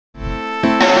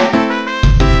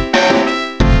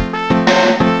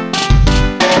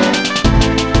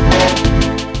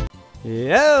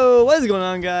What is going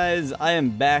on, guys? I am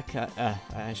back.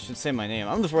 I should say my name.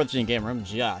 I'm the 4th Gen Gamer. I'm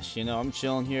Josh. You know, I'm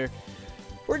chilling here.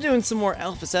 We're doing some more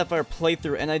Alpha Sapphire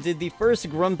playthrough, and I did the first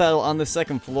grunt battle on the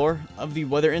 2nd floor of the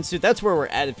Weather Institute. That's where we're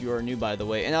at if you are new, by the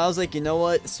way. And I was like, you know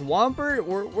what? Swampert?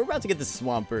 We're about to get the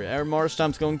Swampert. Our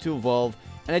Marshtomp's going to evolve.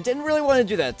 And I didn't really want to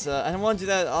do that. I didn't want to do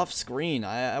that off screen.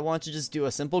 I wanted to just do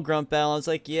a simple grunt battle. I was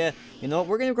like, yeah, you know what?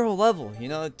 We're going to grow a level. You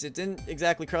know, it didn't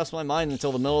exactly cross my mind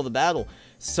until the middle of the battle.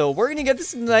 So we're going to get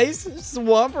this nice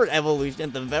Swampert evolution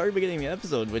at the very beginning of the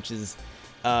episode, which is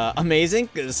amazing.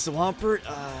 Because Swampert,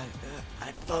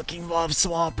 I fucking love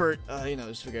Swampert. You know,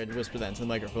 just figured I'd whisper that into the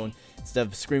microphone instead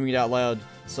of screaming it out loud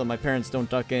so my parents don't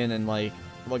duck in and, like,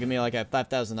 look at me like I have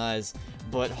 5,000 eyes.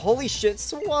 But holy shit,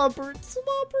 Swampert!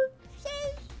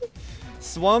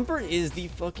 Swampert is the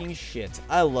fucking shit.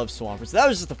 I love Swampert. So that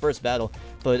was just the first battle.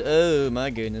 But, oh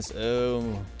my goodness.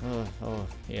 Oh,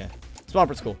 yeah.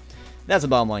 Swampert's cool. That's the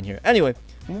bottom line here. Anyway,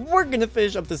 we're gonna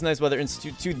finish up this nice Weather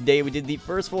Institute today. We did the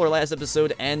first floor last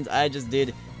episode, and I just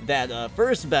did that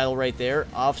first battle right there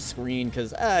off screen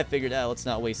because I figured out let's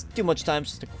not waste too much time.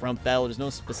 It's just a grunt battle. There's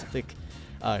no specific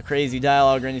crazy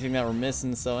dialogue or anything that we're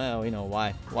missing, so you know,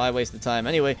 why waste the time?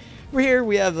 Anyway, we're here.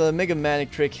 We have a Mega Manic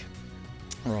Trick.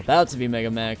 We're about to be Mega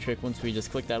Manic Trick once we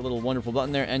just click that little wonderful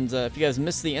button there. And if you guys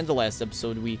missed the end of the last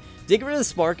episode, we did get rid of the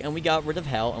Spark and we got rid of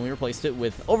Hell, and we replaced it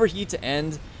with Overheat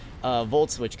and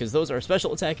Volt Switch, because those are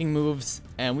special attacking moves.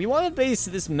 And we want to base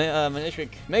this Mega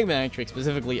Manic Trick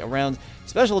specifically around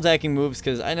special attacking moves,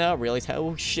 because I now realize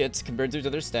how shit compared to its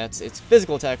other stats its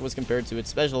physical attack was compared to its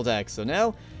special attack. So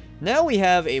now we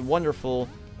have a wonderful,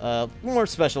 more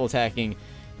special attacking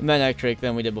Manic Trick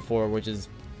than we did before, which is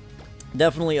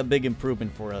definitely a big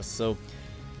improvement for us. So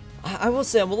I will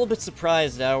say I'm a little bit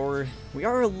surprised that we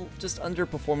are just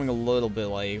underperforming a little bit.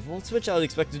 Like Volt Switch, I would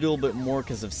expect to do a little bit more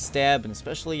because of stab, and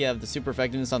especially you have the super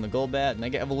effectiveness on the Golbat,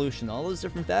 Mega Evolution, all those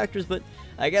different factors. But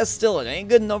I guess still it ain't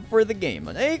good enough for the game.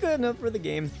 It ain't good enough for the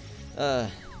game. To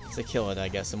kill it, I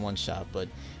guess, in one shot. But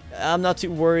I'm not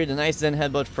too worried. A nice Zen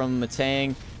Headbutt from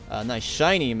Matang, a nice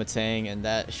shiny Matang, and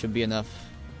that should be enough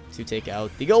to take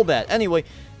out the Golbat. Anyway,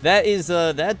 that is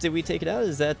that. Did we take it out?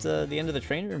 Is that the end of the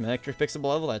trainer? Manic Trick picks up a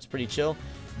level. That's pretty chill.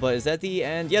 But is that the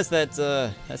end? Yes, that's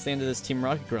the end of this Team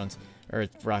Rocket Grunt. Or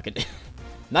Rocket.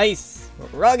 Nice!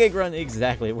 Rocket Grunt,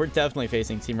 exactly. We're definitely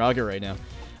facing Team Rocket right now.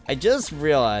 I just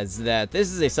realized that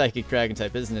this is a Psychic Dragon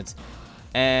type, isn't it?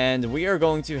 And we are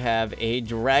going to have a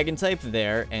Dragon type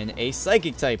there and a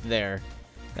Psychic type there.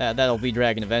 That'll be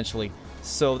Dragon eventually.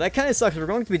 So that kind of sucks. We're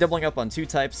going to be doubling up on 2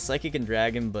 types, Psychic and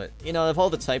Dragon, but, you know, of all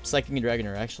the types, Psychic and Dragon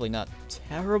are actually not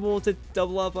terrible to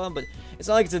double up on, but it's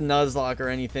not like it's a Nuzlocke or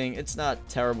anything. It's not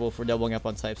terrible for doubling up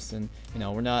on types, and, you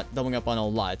know, we're not doubling up on a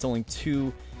lot. It's only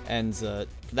 2, and for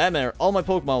that matter, all my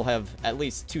Pokemon will have at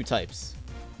least 2 types.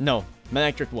 No,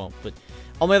 Manic Trick won't, but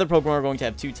all my other Pokemon are going to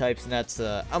have 2 types, and that's,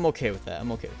 I'm okay with that.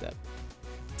 I'm okay with that.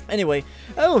 Anyway,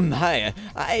 oh my,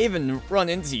 I even run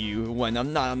into you when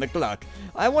I'm not on the clock.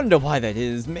 I wonder why that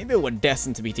is. Maybe we're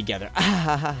destined to be together.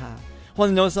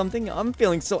 Wanna know something? I'm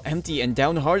feeling so empty and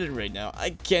downhearted right now. I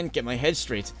can't get my head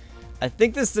straight. I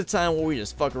think this is the time where we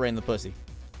just fuck her right in the pussy.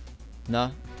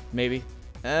 Nah? Maybe?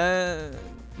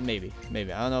 Maybe.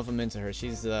 I don't know if I'm into her. She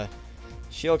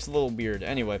looks a little weird.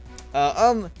 Anyway,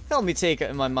 help me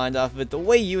take my mind off of it. The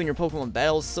way you and your Pokemon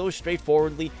battle so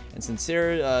straightforwardly and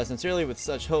sincerely with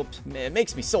such hope, it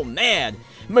makes me so mad.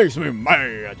 Makes me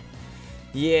mad.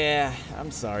 Yeah, I'm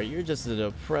sorry. You're just a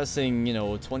depressing, you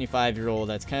know, 25-year-old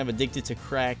that's kind of addicted to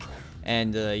crack,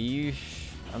 and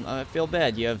I feel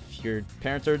bad. Your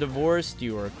parents are divorced.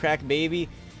 You are a crack baby,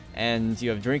 and you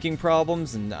have drinking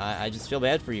problems, and I just feel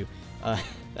bad for you.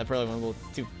 That probably went a little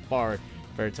too far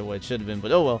compared to what it should have been,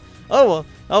 but oh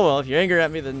well, if you're angry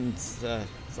at me, then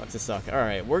sucks to suck.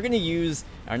 Alright, we're gonna use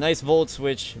our nice Volt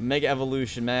Switch, Mega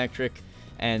Evolution, Manic Trick,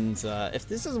 and if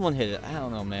this doesn't one hit it, I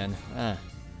don't know, man. Have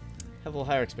a little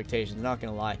higher expectations, not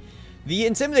gonna lie. The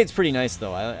Intimidate's pretty nice,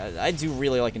 though. I do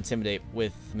really like Intimidate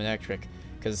with Manic Trick,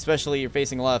 because especially you're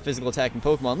facing a lot of physical attacking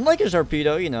Pokemon, like a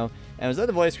Sharpedo, you know. And was that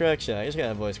a voice crack? Yeah, I just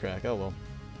got a voice crack. Oh well.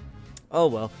 Oh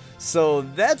well, so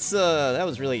that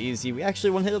was really easy. We actually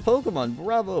one-hit a Pokemon,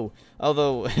 bravo!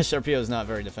 Although Sharpedo is not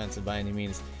very defensive by any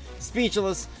means.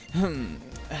 Speechless.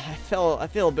 I feel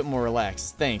a bit more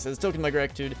relaxed. Thanks. As a token of my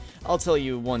gratitude, I'll tell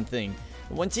you one thing.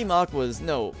 When Team Aqua's,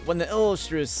 no, when the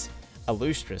illustrious,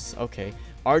 okay,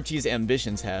 Archie's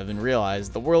ambitions have and realize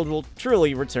the world will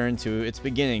truly return to its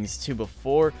beginnings, to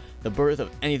before the birth of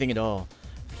anything at all.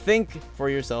 Think for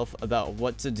yourself about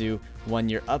what to do when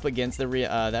you're up against that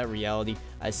reality.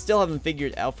 I still haven't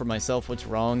figured out for myself what's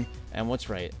wrong and what's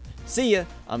right. See ya.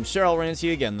 I'm sure I'll run into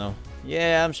you again, though.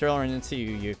 Yeah, I'm sure I'll run into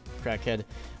you, you crackhead.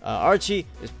 Archie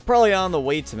is probably on the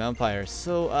way to Mount Pyre,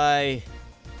 so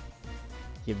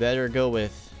you better go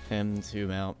with him to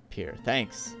Mount Pyre.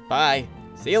 Thanks. Bye.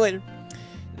 See you later.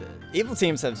 Evil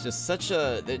teams have just such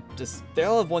a, they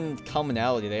all have one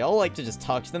commonality. They all like to just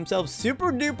talk to themselves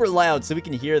super duper loud so we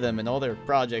can hear them and all their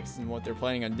projects and what they're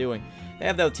planning on doing. They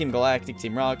have that Team Galactic,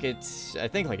 Team Rocket. I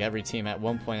think like every team at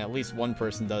one point, at least one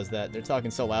person does that. They're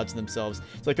talking so loud to themselves.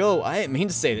 It's like, oh, I didn't mean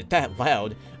to say that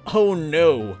loud. Oh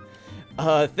no.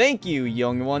 Thank you,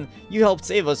 young one. You helped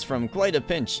save us from quite a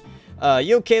pinch.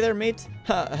 You okay there, mate?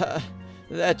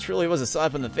 That truly was a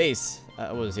slap in the face.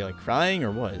 Was he like crying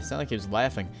or what? It sounded like he was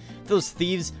laughing. Those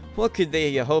thieves, what could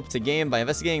they hope to gain by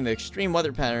investigating the extreme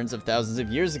weather patterns of thousands of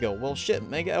years ago? Well, shit,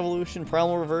 Mega Evolution,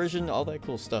 Primal Reversion, all that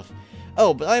cool stuff.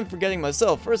 Oh, but I'm forgetting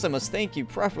myself. First, I must thank you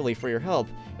properly for your help.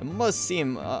 It might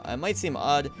seem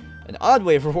odd, an odd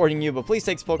way of rewarding you, but please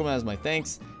take this Pokemon as my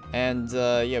thanks. And,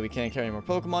 yeah, we can't carry any more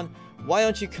Pokemon. Why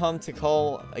don't you come to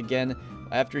call again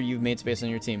after you've made space on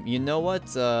your team? You know what?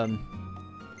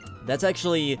 That's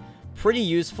actually pretty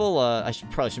useful. I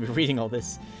probably should be reading all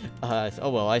this. Oh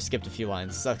well, I skipped a few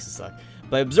lines. Sucks to suck.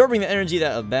 By absorbing the energy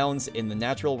that abounds in the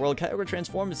natural world, Kyogre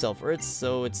transformed itself, or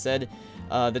so it said.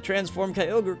 The transformed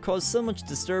Kyogre caused so much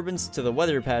disturbance to the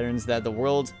weather patterns that the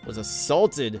world was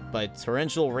assaulted by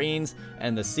torrential rains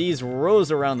and the seas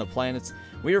rose around the planets.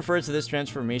 We refer to this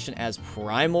transformation as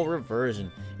primal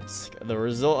reversion. Its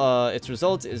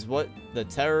result is what the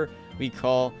terror we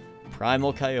call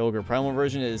Primal Kyogre. Primal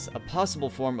Reversion is a possible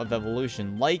form of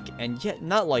evolution, like and yet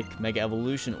not like Mega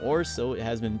Evolution, or so it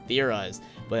has been theorized,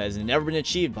 but has never been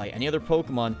achieved by any other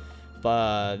Pokemon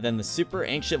than the super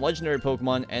ancient legendary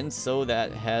Pokemon, and so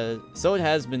it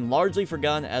has been largely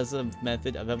forgotten as a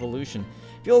method of evolution.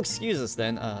 If you'll excuse us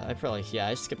then,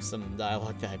 I skipped some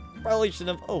dialogue that I probably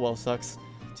shouldn't have. Oh well, sucks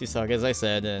to suck, as I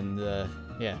said, and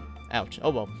yeah, ouch.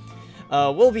 Oh well.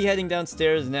 We'll be heading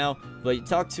downstairs now, but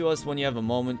talk to us when you have a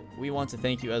moment. We want to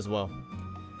thank you as well.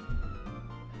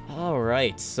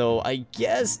 Alright, so I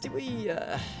guess,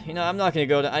 you know, I'm not going to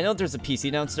go to, I know there's a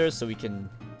PC downstairs, so we can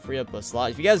free up a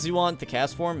slot. If you guys do want the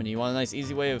cast form, and you want a nice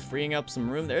easy way of freeing up some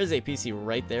room, there is a PC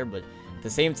right there, but at the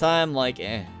same time, like,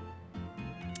 I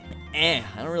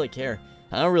don't really care.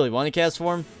 I don't really want a cast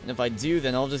form, and if I do,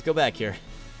 then I'll just go back here.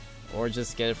 Or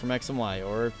just get it from X and Y,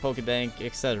 or Pokebank,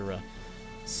 etc.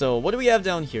 So, what do we have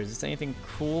down here? Is this anything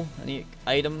cool? Any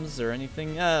items or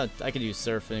anything? I could use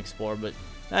Surf and Explore, but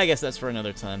I guess that's for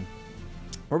another time.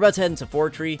 We're about to head into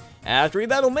Fortree after we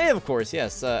battle May, of course.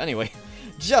 Yes, anyway.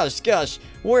 Gosh,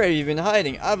 where have you been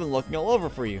hiding? I've been looking all over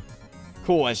for you.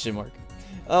 Question mark.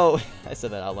 Oh, I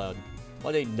said that out loud.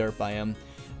 What a derp I am.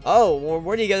 Oh, well,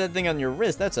 where do you get that thing on your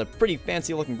wrist? That's a pretty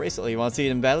fancy looking bracelet. You want to see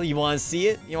it in battle? You want to see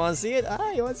it? You want to see it?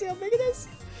 You want to see how big it is?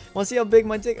 Want to see how big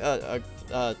my dick?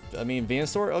 I mean,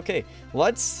 Venusaur? Okay,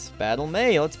 let's battle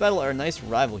May. Let's battle our nice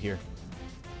rival here.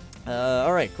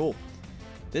 Alright, cool.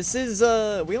 This is,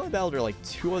 we only battled her like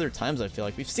 2 other times, I feel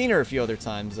like. We've seen her a few other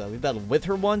times. We battled with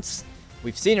her once.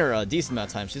 We've seen her a decent amount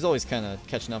of times. She's always kind of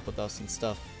catching up with us and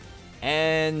stuff.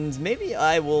 And maybe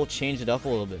I will change it up a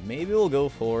little bit. Maybe we'll go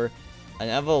for an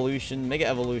evolution, Mega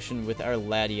Evolution with our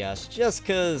Latias. Just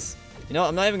because, you know,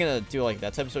 I'm not even going to do like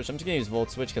that type of switch. I'm just going to use Volt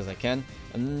Switch because I can.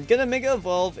 I'm going to Mega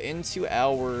Evolve into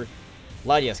our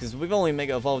Latias, because we've only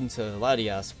Mega Evolved into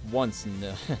Latias once,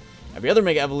 and every other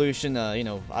Mega Evolution, you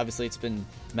know, obviously it's been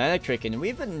Manectric, and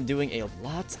we've been doing a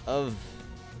lot of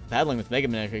battling with Mega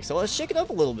Manectric, so let's shake it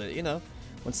up a little bit, you know.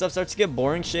 When stuff starts to get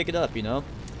boring, shake it up, you know.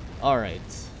 Alright,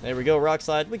 there we go, Rock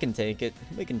Slide, we can take it,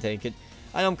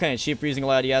 I know I'm kind of cheap for using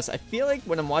Latias. I feel like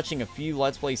when I'm watching a few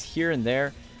Let's Plays here and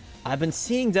there, I've been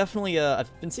seeing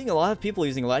a lot of people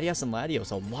using Latias and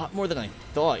Latios, a lot more than I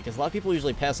thought, because a lot of people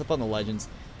usually pass up on the Legends.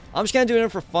 I'm just kind of doing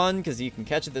it for fun, because you can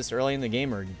catch it this early in the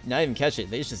game, or not even catch it,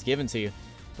 they just give it to you.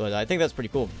 But I think that's pretty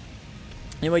cool.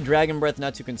 Anyway, Dragon Breath,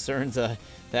 not too concerned,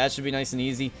 that should be nice and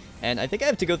easy. And I think I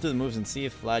have to go through the moves and see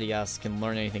if Latias can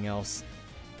learn anything else.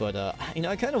 But, you know,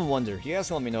 I kind of wonder, you guys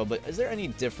can let me know, but is there any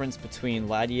difference between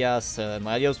Latias and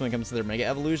Latios when it comes to their Mega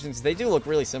Evolutions? They do look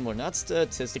really similar, not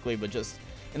statistically, but just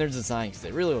in their designs.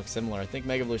 They really look similar. I think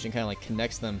Mega Evolution kind of like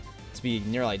connects them to be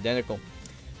nearly identical.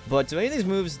 But do any of these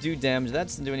moves do damage? That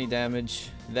doesn't do any damage.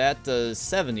 That does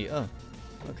 70. Oh,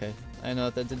 okay. I know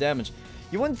that did damage.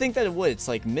 You wouldn't think that it would. It's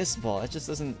like Mist Ball. That just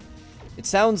doesn't... It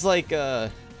sounds like,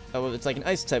 it's like an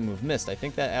ice type move, Mist. I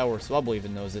think that our Swabble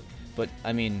even knows it. But,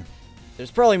 I mean,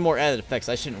 there's probably more added effects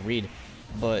I shouldn't read.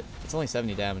 But it's only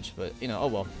 70 damage. But, you know, oh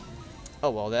well.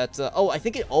 Oh well, that's... oh, I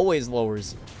think it always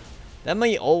lowers... That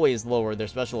might always lower their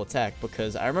special attack,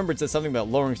 because I remember it said something about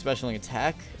lowering specialing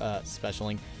attack,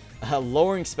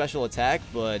 lowering special attack,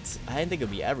 but I didn't think it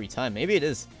would be every time. Maybe it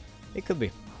is. It could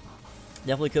be.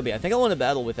 Definitely could be. I think I want to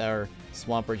battle with our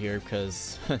Swampert here,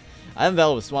 because I haven't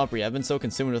battled with Swampert yet. I've been so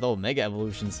consumed with all Mega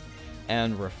Evolutions.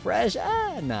 And Refresh?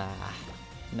 Nah.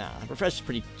 Refresh is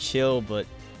pretty chill, but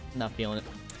not feeling it.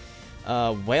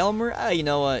 Whalmer? You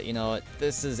know what?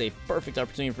 This is a perfect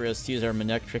opportunity for us to use our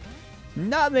Manectric.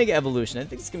 Not Mega Evolution. I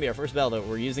think it's going to be our first battle that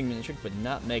we're using Manectric, but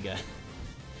not Mega.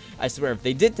 I swear, if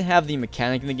they didn't have the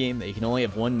mechanic in the game that you can only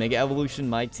have one Mega Evolution,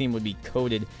 my team would be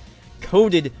coated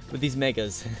with these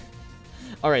Megas.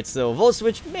 Alright, so Volt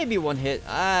Switch, maybe one hit.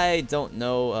 I don't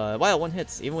know. Wow, one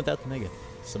hits, even without the Mega.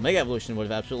 So Mega Evolution would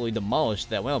have absolutely demolished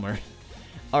that Whalmer.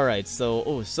 Alright,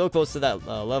 so, so close to that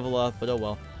level up, but oh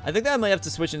well. I think that I might have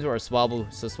to switch into our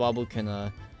Swablu, so Swablu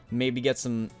can maybe get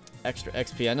some extra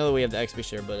XP. I know that we have the XP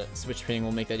share, but switch training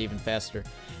will make that even faster.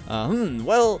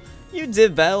 Well, you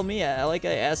did battle me, like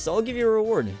I asked, so I'll give you a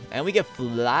reward. And we get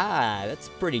Fly. That's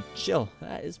pretty chill.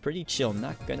 That is pretty chill,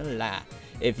 not gonna lie.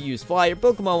 If you use Fly, your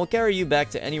Pokemon will carry you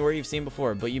back to anywhere you've seen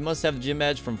before, but you must have the gym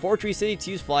badge from Fortree City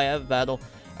to use Fly out of battle.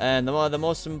 And the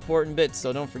most important bit,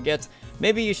 so don't forget,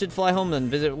 maybe you should fly home and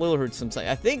visit Littlehood sometime.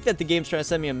 I think that the game's trying to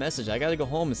send me a message. I gotta go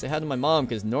home and say hi to my mom,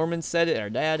 because Norman said it,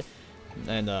 our dad,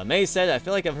 and May said it. I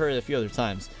feel like I've heard it a few other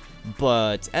times.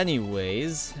 But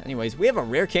anyways, we have a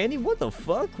rare candy? What the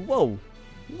fuck? Whoa.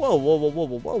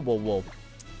 Whoa.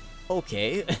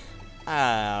 Okay.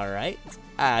 Alright.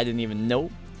 I didn't even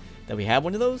know that we had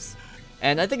one of those.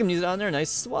 And I think I'm using it on there.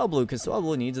 Nice Swablu, because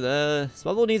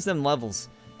Swablu needs them levels.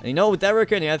 And you know, with that rare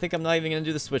candy, I think I'm not even going to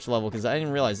do the switch level, because I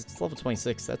didn't realize it's level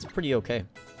 26. That's pretty okay.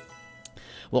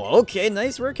 Well, okay,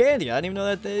 nice rare candy. I didn't even know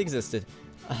that they existed.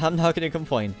 I'm not going to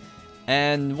complain.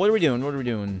 And what are we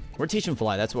doing? We're teaching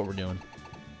Fly. That's what we're doing.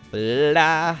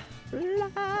 Blah,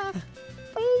 blah,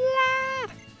 blah.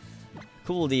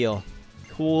 Cool deal.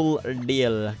 Cool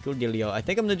dealio. I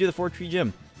think I'm going to do the Fortree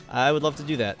Gym. I would love to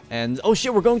do that. And, oh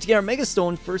shit, we're going to get our Mega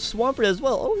Stone for Swampert as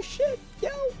well. Oh shit, yo.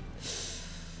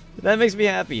 That makes me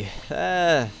happy.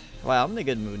 Wow, I'm in a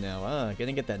good mood now.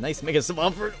 Gonna get that nice Mega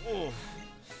Swampert. Ooh.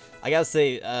 I gotta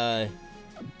say,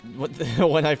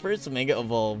 when I first Mega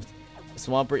Evolved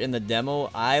Swampert in the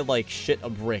demo, I like shit a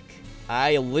brick.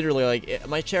 I literally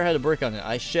my chair had a brick on it.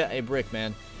 I shit a brick,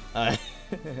 man.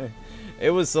 It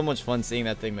was so much fun seeing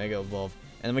that thing Mega Evolve,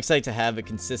 and I'm excited to have it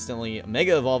consistently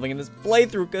Mega Evolving in this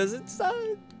playthrough because it's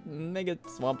Mega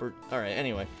Swampert. All right,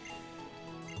 anyway.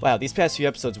 Wow, these past few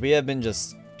episodes we have been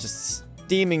just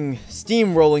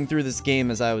steamrolling through this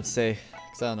game, as I would say.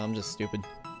 Because I don't know, I'm just stupid.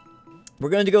 We're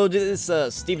going to go do this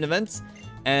Steven event,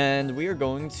 and we are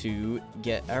going to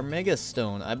get our Mega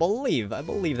Stone. I believe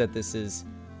that this is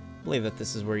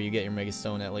where you get your Mega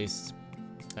Stone at least.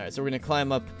 All right, so we're going to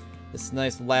climb up this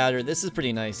nice ladder. This is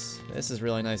pretty nice. This is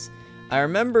really nice. I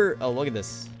remember. Oh, look at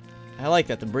this. I like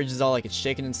that the bridge is all like it's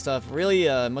shaking and stuff. Really,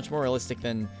 much more realistic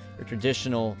than your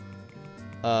traditional.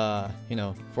 You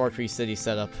know, Fortree City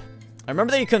setup. I remember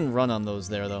that you couldn't run on those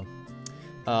there, though.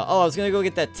 Oh, I was gonna go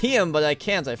get that TM, but I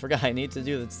can't. I forgot I need to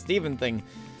do the Steven thing.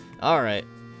 Alright.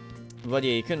 But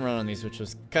yeah, you couldn't run on these, which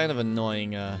was kind of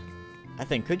annoying. I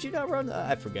think. Could you not run?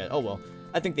 I forget. Oh, well.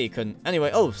 I think that you couldn't. Anyway,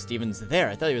 oh, Steven's there.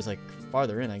 I thought he was, like,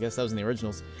 farther in. I guess that was in the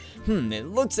originals. It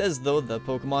looks as though the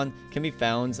Pokemon can be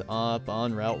found up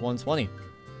on Route 120.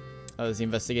 Oh, is he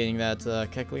investigating that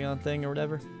Kecleon thing or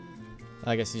whatever?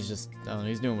 I guess he's just, I don't know,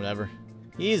 he's doing whatever.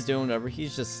 He's doing whatever.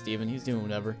 He's just Steven. He's doing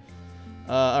whatever.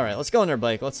 Alright, let's go on our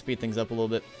bike. Let's speed things up a little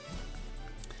bit.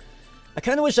 I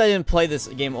kind of wish I didn't play this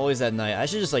game always at night. I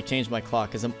should just, like, change my clock,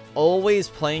 because I'm always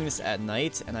playing this at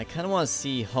night, and I kind of want to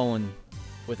see Hoenn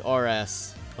with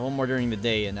RS a little more during the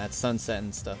day and at sunset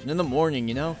and stuff. And in the morning,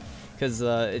 you know? Because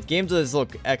games does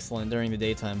look excellent during the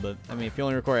daytime, but, I mean, if you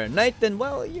only record at night, then,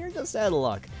 well, you're just out of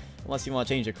luck. Unless you want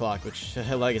to change your clock, which,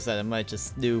 like I said, I might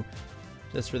just do.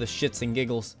 Just for the shits and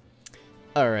giggles.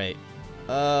 Alright.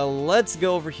 Let's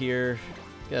go over here.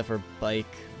 Get off our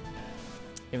bike.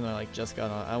 Even though I like just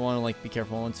got on. I want to like be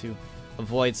careful. I want to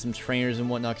avoid some trainers and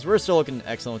whatnot. Because we're still looking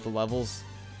excellent with the levels.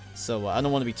 So I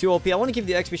don't want to be too OP. I want to keep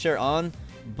the XP share on.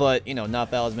 But, you know, not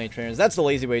battle as many trainers. That's the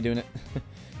lazy way of doing it.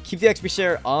 Keep the XP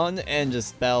share on and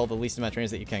just battle the least amount of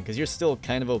trainers that you can. Because you're still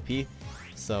kind of OP.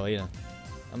 So, you know.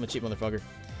 I'm a cheap motherfucker.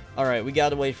 Alright, we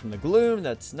got away from the gloom.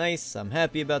 That's nice. I'm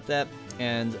happy about that.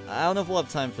 And I don't know if we'll have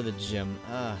time for the gym.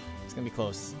 It's gonna be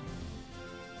close.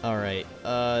 Alright.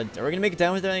 Are we gonna make it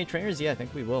down without any trainers? Yeah, I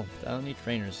think we will. I don't need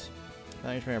trainers.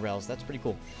 Not any trainer battles. That's pretty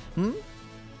cool.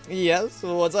 Yes,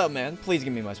 well, what's up, man? Please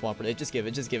give me my Swampert. Just give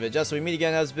it, just give it. Just so we meet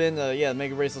again has been, yeah, the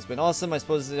Mega Bracelet's been awesome. I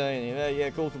suppose, yeah,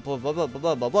 cool, blah, blah, blah,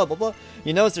 blah, blah, blah, blah, blah.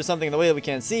 You notice there's something in the way that we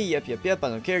can't see. Yep, I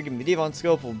don't care. Give me the Devon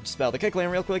Scope. We'll just battle the Kick Lane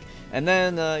real quick. And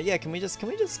then, yeah, can we just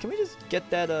get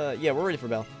that, yeah, we're ready for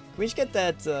battle. Can we just get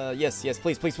that, yes,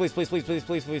 please. That's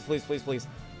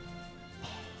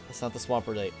not the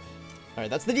Swampert. Alright,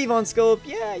 that's the Devon Scope.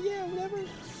 Yeah, whatever.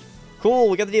 Cool,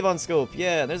 we got the Devon Scope.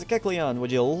 Yeah, there's a Kecleon.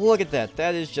 Would you look at that?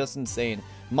 That is just insane.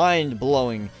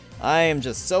 Mind-blowing. I am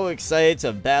just so excited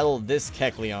to battle this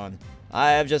Kecleon. I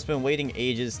have just been waiting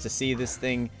ages to see this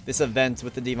thing, this event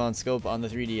with the Devon Scope on the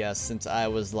 3DS since I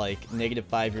was like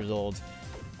 -5 years old.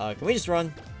 Can we just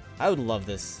run? I would love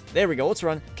this. There we go, let's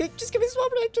run. Okay, just give me the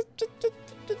Swampert. Just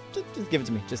give it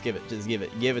to me. Just give it.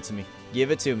 Give it to me. Give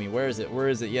it to me. Where is it?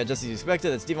 Yeah, just as you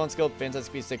expected. That's Devon Scope.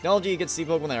 Fantastic piece of technology. You get to see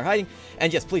Pokemon that are hiding.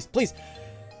 And yes, please.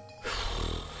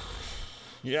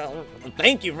 Yeah,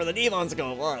 thank you for the Devon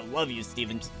Scope. Oh, I love you,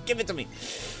 Steven. Just give it to me.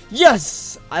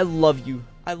 Yes! I love you.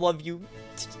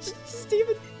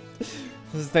 Steven.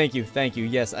 Thank you.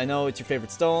 Yes, I know it's your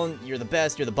favorite stone. You're the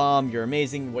best. You're the bomb. You're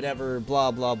amazing. Whatever. Blah,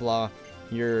 blah, blah.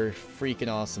 You're freaking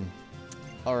awesome.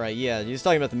 Alright, yeah, you're just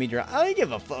talking about the meteor. I don't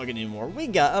give a fuck anymore. We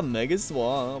got a Mega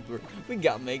Swamp.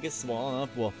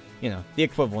 Well, you know, the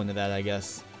equivalent of that, I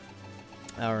guess.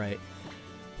 Alright.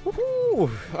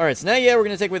 Alright, so now, yeah, we're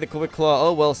gonna take away the Quick Claw.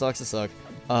 Oh, well, sucks to suck.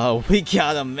 We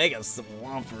got a Mega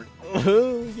Swampert.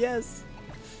 Oh, yes.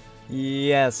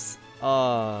 Yes.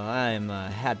 Oh, I'm a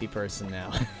happy person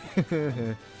now.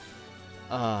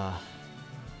 I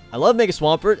love Mega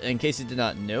Swampert, in case you did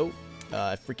not know.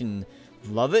 I freaking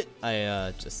love it.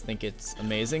 I just think it's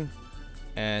amazing.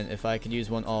 And if I could use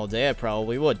one all day, I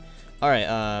probably would.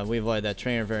 Alright, we avoided that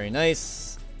trainer, very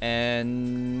nice.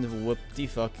 And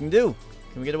whoop-de-fucking-do.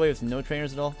 Can we get away with no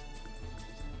trainers at all?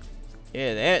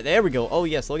 Yeah, there we go. Oh,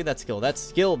 yes, look at that skill. That's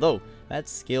skill, though.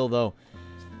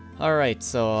 Alright,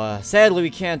 so, sadly, we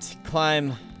can't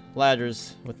climb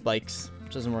ladders with bikes.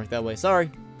 Which doesn't work that way.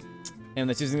 Sorry. And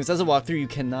that's using this as a walkthrough. You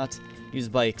cannot use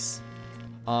bikes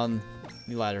on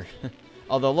the ladder.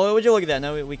 Although, would you look at that?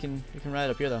 Now we can ride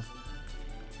up here, though.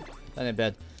 That ain't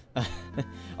bad.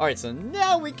 Alright, so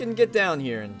now we can get down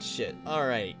here and shit.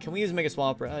 Alright, can we use Mega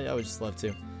Swampert? I would just love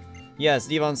to. Yes,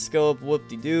 Devon Scope,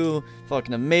 whoop-de-doo.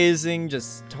 Fucking amazing,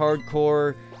 just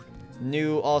hardcore,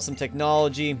 new, awesome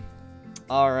technology.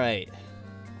 Alright.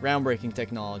 Groundbreaking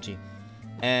technology.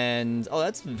 And, oh,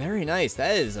 that's very nice.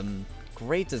 That is a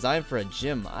great design for a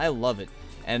gym. I love it.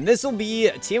 And this will be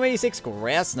TM86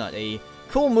 Grass Knot, a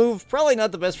cool move. Probably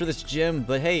not the best for this gym,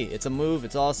 but hey, it's a move.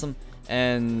 It's awesome.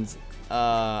 And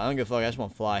I don't give a fuck. I just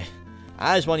want to fly.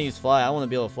 I just want to use fly. I want to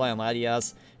be able to fly on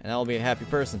Latias, and I will be a happy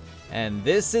person. And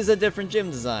this is a different gym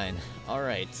design. All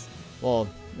right. Well,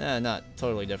 not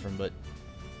totally different, but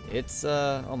it's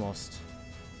almost.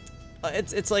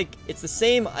 It's like it's the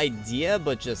same idea,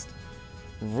 but just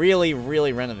really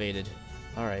renovated.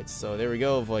 All right. So there we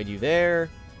go. Avoid you there.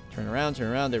 Turn around,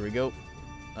 there we go.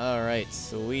 Alright,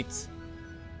 sweet.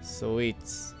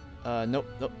 Nope,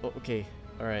 okay.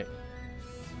 Alright,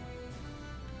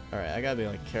 I gotta be,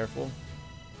 like, careful.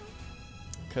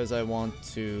 Because I want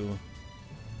to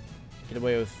get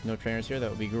away with no trainers here, that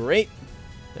would be great.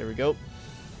 There we go.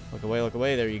 Look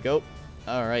away, there you go.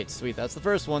 Alright, sweet, that's the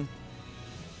first one.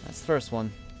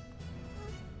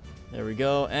 There we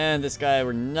go, and this guy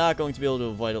we're not going to be able to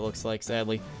avoid, it looks like,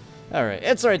 sadly. Alright,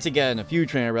 it's alright to get in a few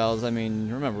trainer battles. I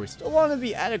mean, remember, we still want to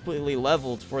be adequately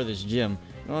leveled for this gym.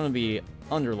 We don't want to be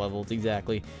under-leveled,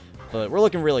 exactly. But we're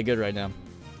looking really good right now.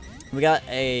 We got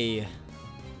a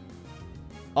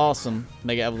awesome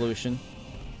Mega Evolution.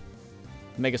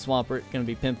 Mega Swampert, gonna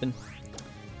be pimping.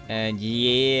 And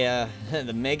yeah,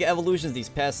 the Mega Evolutions these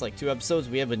past, like, 2 episodes,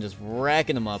 we have been just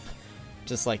racking them up.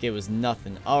 Just like it was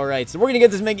nothing. Alright, so we're gonna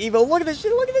get this Mega Evo. Look at this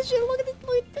shit, look at that.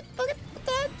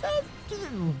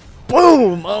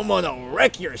 Boom! I'm gonna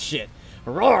wreck your shit.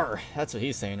 Roar! That's what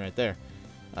he's saying right there.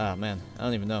 Oh, man. I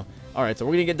don't even know. Alright, so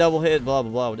we're gonna get double hit, blah,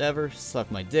 blah, blah, whatever.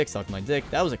 Suck my dick.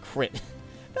 That was a crit.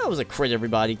 That was a crit,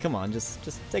 everybody. Come on, just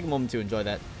take a moment to enjoy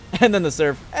that. And then the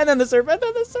surf.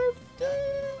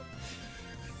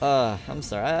 I'm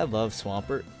sorry. I love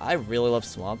Swampert. I really love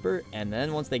Swampert. And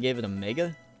then once they gave it a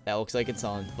Mega, that looks like it's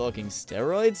on fucking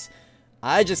steroids.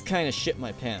 I just kind of shit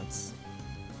my pants.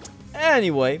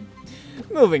 Anyway,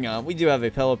 moving on. We do have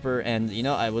a Pelipper, and, you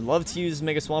know, I would love to use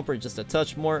Mega Swampert just a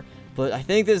touch more, but I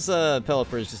think this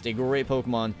Pelipper is just a great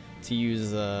Pokemon to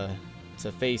use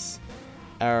to face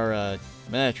our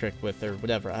Manectric with, or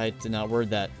whatever. I did not word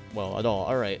that well at all.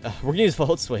 Alright, we're gonna use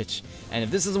Volt Switch, and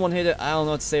if this isn't one-hit, I don't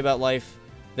know what to say about life.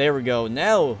 There we go.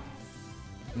 Now,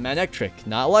 Manectric,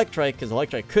 not Electrike, because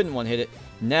Electrike couldn't one-hit it.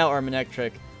 Now our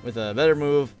Manectric, with a better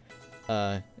move,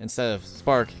 instead of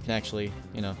Spark, can actually,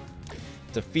 you know,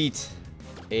 defeat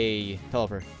a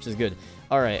Pelipper, which is good.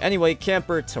 Alright, anyway,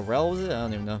 Camper Terrell, was it? I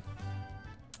don't even know.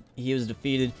 He was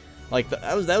defeated. Like,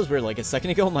 that was weird. Like, a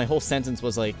second ago, my whole sentence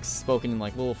was, like, spoken in,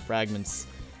 like, little fragments.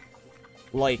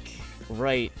 Like,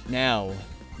 right now,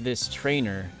 this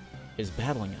trainer is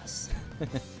battling us.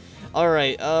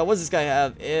 Alright, what does this guy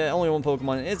have? Only one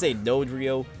Pokemon. It's a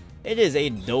Dodrio. It is a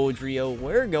Dodrio.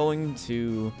 We're going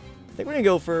to... I think we're going to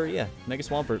go for, yeah, Mega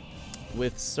Swampert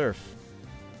with Surf.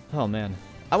 Oh, man.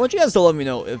 I want you guys to let me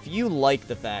know if you like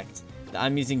the fact that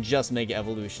I'm using just Mega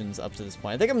Evolutions up to this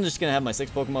point. I think I'm just going to have my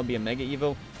 6 Pokemon be a Mega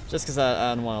Evo, just because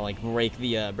I don't want to, like, break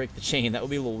the chain. That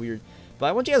would be a little weird. But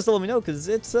I want you guys to let me know, because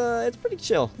it's pretty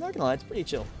chill. Not gonna lie, it's pretty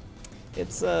chill.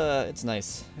 It's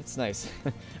nice. It's nice.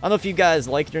 I don't know if you guys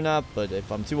like it or not, but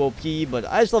if I'm too OP, but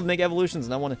I just love Mega Evolutions,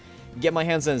 and I want to get my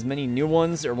hands on as many new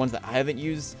ones, or ones that I haven't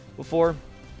used before,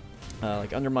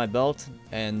 like, under my belt.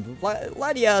 And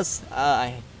Latias,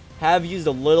 I have used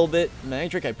a little bit.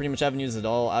 Manectric, I pretty much haven't used at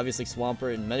all. Obviously,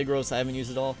 Swampert and Metagross, I haven't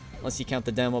used at all, unless you count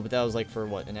the demo, but that was, like, for,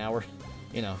 what, an hour?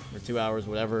 You know, or 2 hours,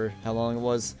 whatever, how long it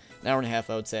was. An hour and a half,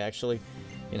 I would say, actually.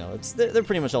 You know, they're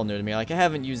pretty much all new to me. Like, I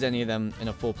haven't used any of them in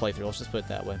a full playthrough. Let's just put it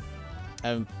that way. I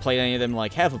haven't played any of them,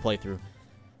 like, half a playthrough.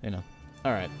 You know.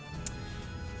 Alright.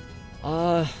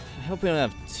 I hope we don't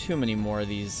have too many more of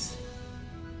these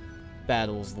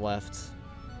battles left.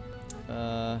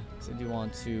 Because I do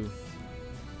want to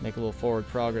make a little forward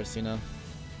progress, you know.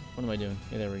 What am I doing?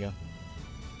 Yeah, there we go.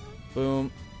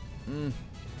 Boom.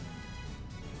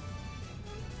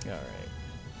 Alright.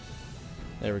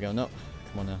 There we go. No.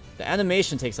 Come on now. The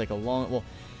animation takes like a long... Well,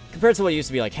 compared to what it used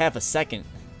to be like half a second.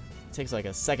 It takes like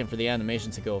a second for the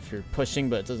animation to go if you're pushing,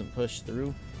 but it doesn't push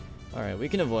through. Alright, we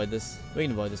can avoid this. We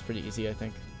can avoid this pretty easy, I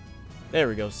think. There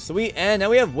we go. Sweet. And now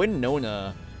we have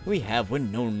Winona. We have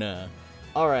Winona.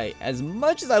 Alright, as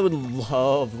much as I would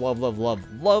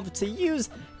love to use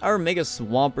our Mega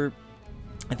Swampert,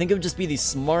 I think it would just be the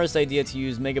smartest idea to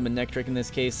use Mega Manectric in this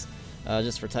case.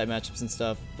 Just for type matchups and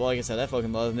stuff. But like I said, I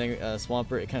fucking love Mega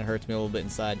Swampert. It kind of hurts me a little bit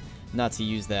inside not to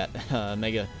use that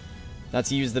not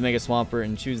to use the Mega Swampert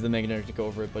and choose the Mega Manectric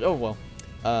over it. But oh well.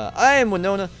 I am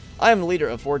Winona. I am the leader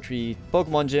of 4-Tree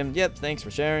Pokemon Gym. Yep, thanks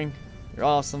for sharing. You're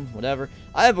awesome. Whatever.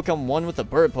 I have become one with the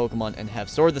bird Pokemon and have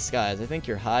soared the skies. I think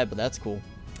you're high, but that's cool.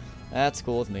 That's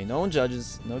cool with me. No one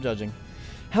judges. No judging.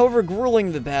 However,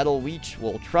 grueling the battle, we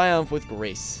will triumph with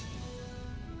grace.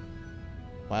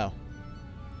 Wow.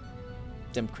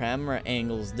 Them camera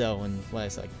angles though, and what I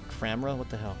said, like, camera? What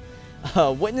the hell?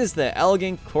 Witness the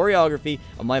elegant choreography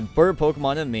of my bird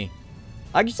Pokemon and me.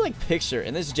 I could just like picture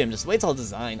in this gym, just the way it's all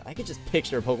designed, I could just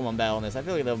picture a Pokemon battle in this. I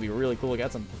feel like that would be really cool. We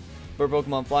got some bird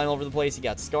Pokemon flying all over the place. You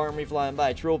got Skarmory flying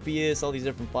by, Tropius, all these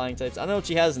different flying types. I don't know what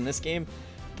she has in this game,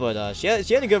 but she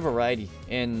had a good variety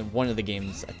in one of the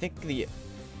games. I think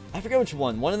I forget which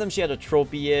one. One of them she had a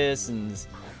Tropius, and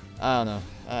I don't know.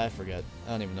 I forget.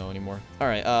 I don't even know anymore.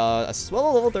 Alright, a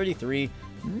Swellow level 33.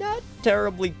 Not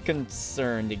terribly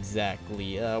concerned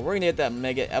exactly. We're gonna get that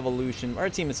Mega Evolution. Our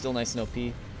team is still nice and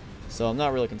OP, so I'm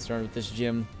not really concerned with this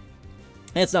gym.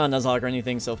 And it's not a Nuzlocke or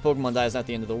anything, so if Pokemon dies, not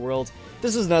the end of the world. If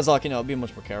this is Nuzlocke, you know, I'll be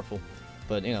much more careful.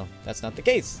 But, you know, that's not the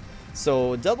case.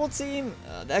 So, double team,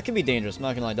 that can be dangerous. I'm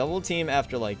not gonna lie. Double team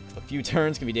after, like, a few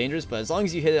turns can be dangerous, but as long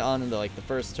as you hit it on the, like, the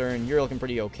first turn, you're looking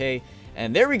pretty okay.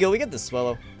 And there we go. We get the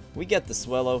Swellow. We get the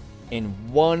Swellow in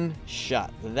one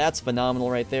shot. That's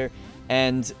phenomenal right there.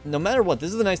 And no matter what,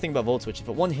 this is the nice thing about Volt Switch. If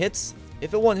it one hits,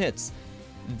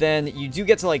 then you do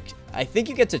get to, like, I think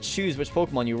you get to choose which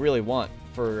Pokemon you really want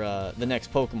for the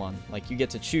next Pokemon. Like, you get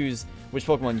to choose which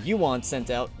Pokemon you want sent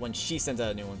out when she sends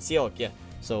out a new one. See, look, yeah.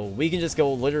 So we can just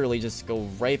go, literally just go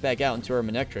right back out into our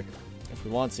Manectric if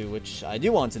we want to, which I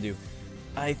do want to do.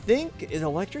 I think, is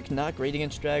Electric not great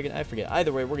against Dragon? I forget.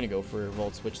 Either way, we're going to go for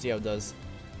Volt Switch, see how it does.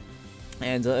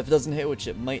 And if it doesn't hit, which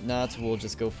it might not, we'll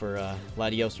just go for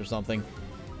Latios or something.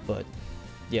 But,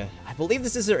 yeah. I believe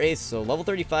this is their ace, so level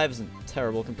 35 isn't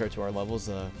terrible compared to our levels.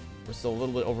 We're still a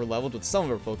little bit over-leveled with some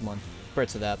of our Pokemon compared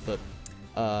to that. But,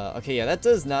 okay, yeah, that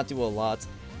does not do a lot.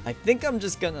 I think I'm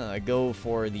just gonna go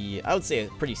for the, I would say, a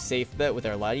pretty safe bet with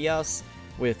our Latios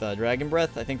with Dragon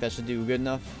Breath. I think that should do good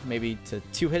enough, maybe to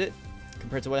 2-hit it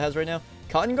compared to what it has right now.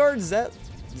 Cotton Guard, does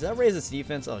that raise its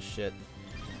defense? Oh, shit.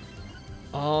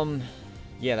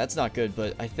 Yeah, that's not good,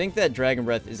 but I think that Dragon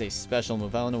Breath is a special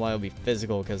move. I don't know why it would be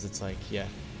physical, because it's like, yeah,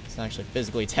 it's not actually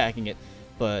physically attacking it.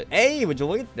 But, hey, would you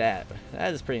look at that?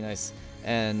 That is pretty nice.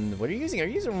 And what are you using? Are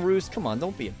you using Roost? Come on,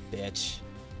 don't be a bitch.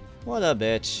 What a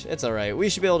bitch. It's alright. We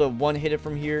should be able to one-hit it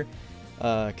from here,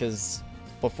 because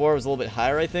Before it was a little bit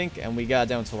higher, I think, and we got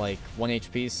down to like 1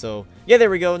 HP. So yeah, there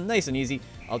we go, nice and easy.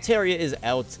 Altaria is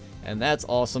out, and that's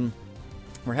awesome.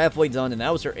 We're halfway done, and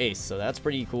that was her ace, so that's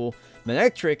pretty cool.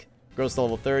 Manectric grows to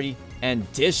level 30,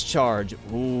 and Discharge.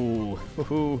 Ooh,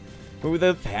 who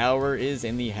the power is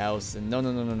in the house. And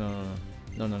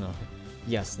no.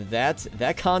 Yes,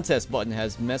 that contest button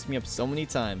has messed me up so many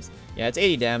times. Yeah, it's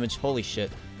 80 damage, holy shit.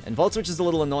 And Volt Switch is a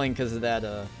little annoying because of that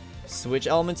switch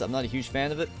element. I'm not a huge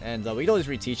fan of it, and we can always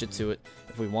reteach it to it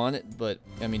if we want it, but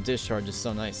I mean, Discharge is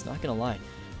so nice, not gonna lie.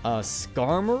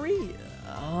 Skarmory?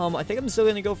 I think I'm still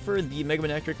gonna go for the Mega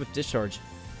Manectric with Discharge.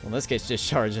 Well, in this case,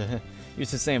 Discharge.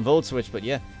 Used to saying Volt Switch, but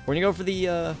yeah, we're gonna go for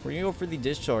the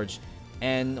Discharge,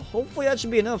 and hopefully that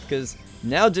should be enough because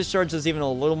now Discharge does even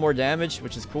a little more damage,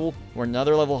 which is cool. We're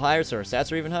another level higher, so our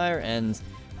stats are even higher, and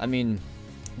I mean,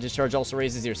 Discharge also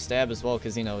raises your stab as well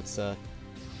because, you know, it's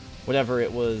whatever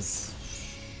it was,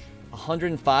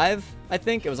 105, I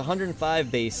think it was 105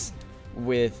 base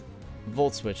with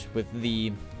Volt Switch with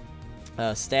the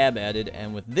stab added,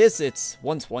 and with this it's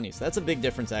 120, so that's a big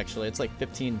difference actually. It's like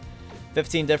 15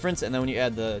 difference, and then when you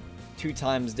add the 2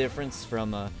 times difference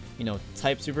from you know,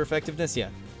 type super effectiveness, yeah.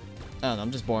 I don't know,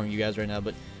 I'm just boring you guys right now,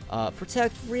 but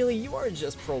Protect, really, you are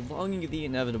just prolonging the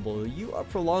inevitable. You are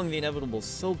prolonging the inevitable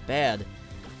so bad.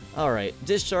 Alright,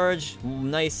 Discharge,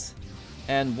 nice,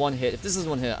 and 1 hit. If this is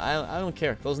 1 hit, I don't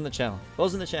care. Goes in the channel.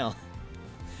 Goes in the channel.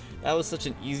 That was such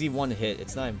an easy 1 hit.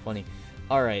 It's not even funny.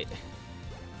 Alright.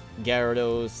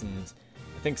 Gyarados, and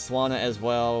I think Swanna as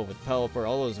well, with Pelipper,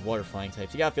 all those water flying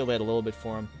types. You gotta feel bad a little bit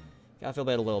for him. Gotta feel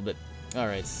bad a little bit.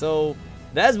 Alright, so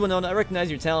that is Winona. I recognize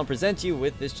your talent. Present you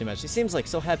with this gym match. She seems like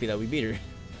so happy that we beat her.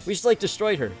 We just like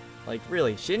destroyed her. Like,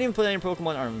 really. She didn't even put any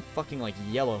Pokemon on fucking like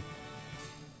yellow.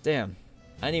 Damn.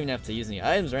 I didn't even have to use any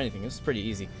items or anything. This is pretty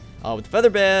easy. With the Feather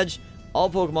Badge, all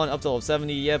Pokemon up to level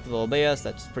 70. Yep, with Obeas.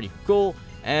 That's pretty cool.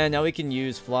 And now we can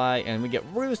use Fly, and we get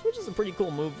Roost, which is a pretty cool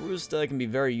move. Roost can be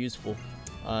very useful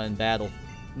in battle.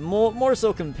 More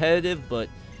so competitive, but,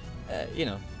 you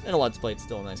know, in a Let's Play, it's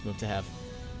still a nice move to have.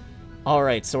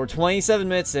 Alright, so we're 27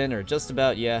 minutes in, or just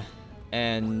about, yeah.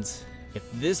 And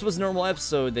if this was a normal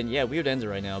episode, then yeah, we would end it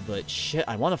right now. But shit,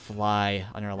 I want to Fly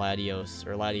on our Latios,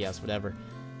 or Latias, whatever.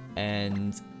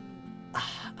 And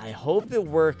I hope it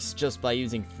works just by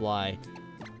using Fly.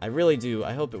 I really do.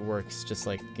 I hope it works. Just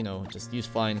like, you know, just use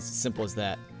Fly, and it's as simple as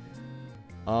that.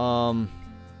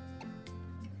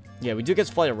 Yeah, we do get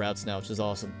to fly to routes now, which is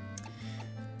awesome.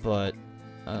 But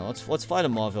I don't know, let's fly to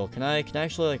Mauville. Can I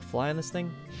actually like fly on this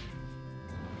thing?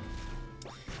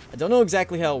 I don't know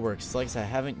exactly how it works. Like I said, I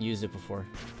haven't used it before.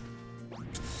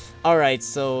 Alright,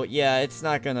 so yeah, it's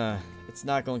not going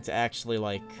to actually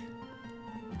like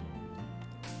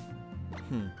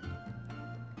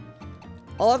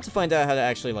I'll have to find out how to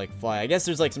actually like fly. I guess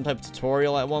there's like some type of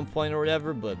tutorial at one point or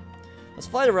whatever, but let's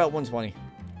fly to Route 120.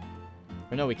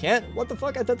 Or no, we can't? What the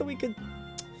fuck? I thought that we could.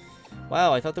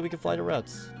 Wow, I thought that we could fly to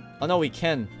routes. Oh no, we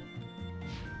can.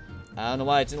 I don't know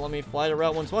why it didn't let me fly to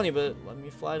Route 120, but let me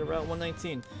fly to Route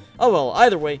 119. Oh well,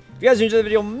 either way, if you guys enjoyed the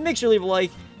video, make sure to leave a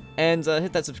like and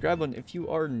hit that subscribe button if you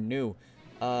are new.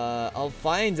 I'll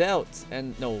find out.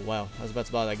 And no, wow, I was about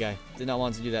to bother that guy. Did not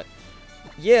want to do that.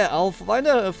 Yeah, I'll find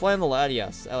out how to fly on the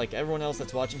Latias. Like everyone else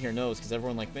that's watching here knows, because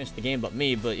everyone like finished the game but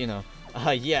me. But you know,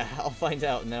 yeah, I'll find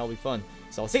out, and that'll be fun.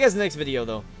 So I'll see you guys in the next video,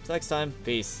 though. Till next time,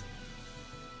 peace.